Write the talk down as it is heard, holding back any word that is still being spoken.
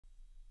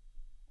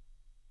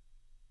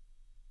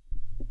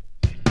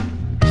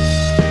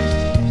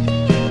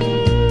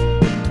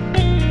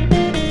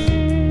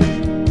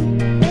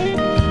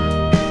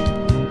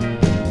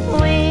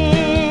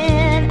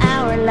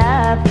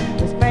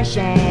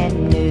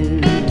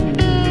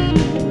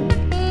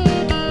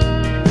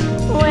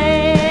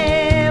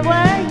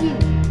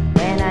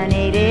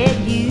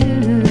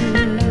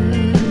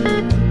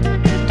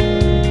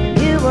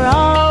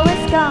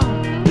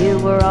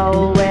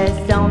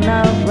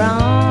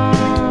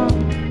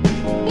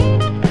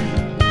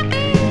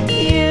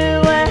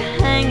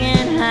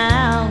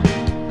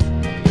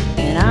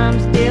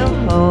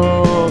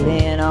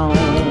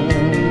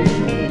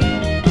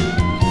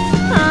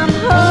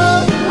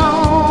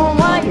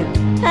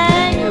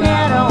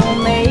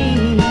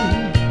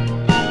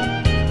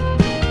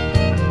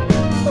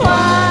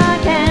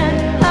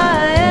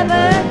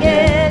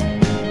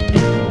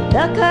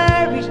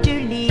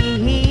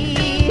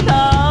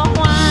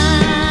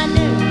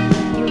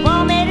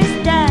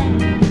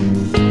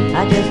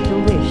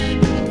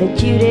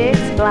that you'd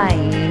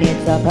explain.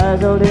 It's a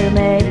puzzle to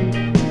me,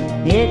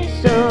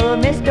 it's a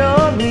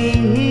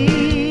mystery.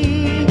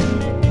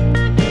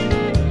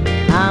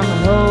 I'm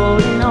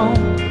holding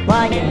on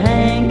while you're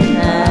hanging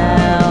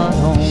out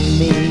on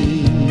me.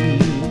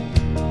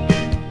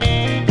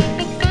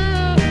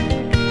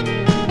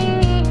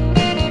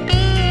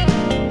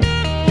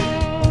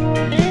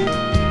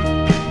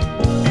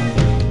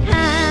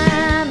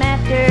 Time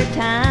after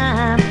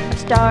time I've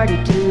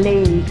started to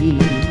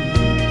leave,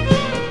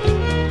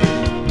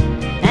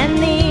 and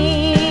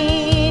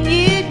then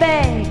you'd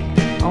beg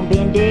on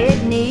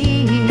bended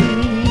knees.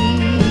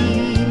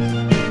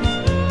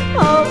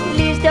 Oh,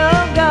 please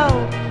don't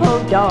go,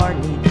 oh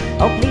darling,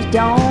 oh please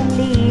don't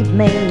leave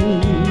me.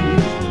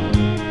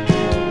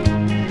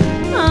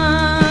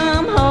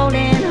 I'm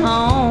holding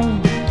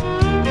on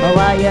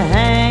while you're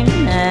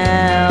hanging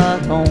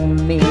out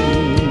on me.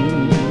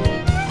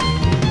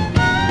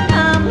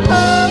 I'm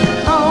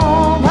holding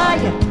on while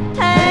you're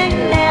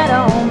hanging out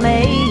on me.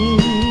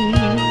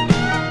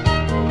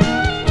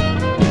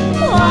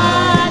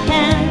 Why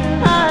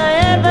can't I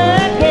ever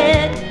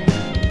get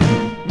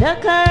the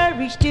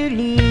courage to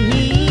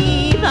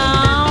leave? Oh,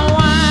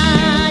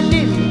 why do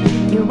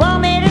you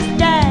want me to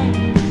stay?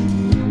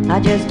 I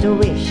just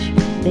wish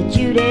that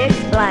you'd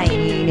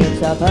explain.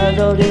 It's a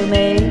puzzle to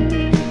me,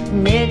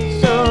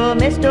 it's a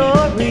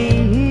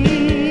mystery.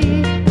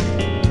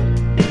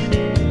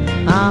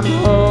 I'm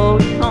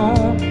holding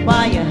on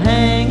while you're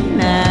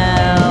hanging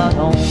out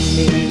on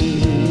me.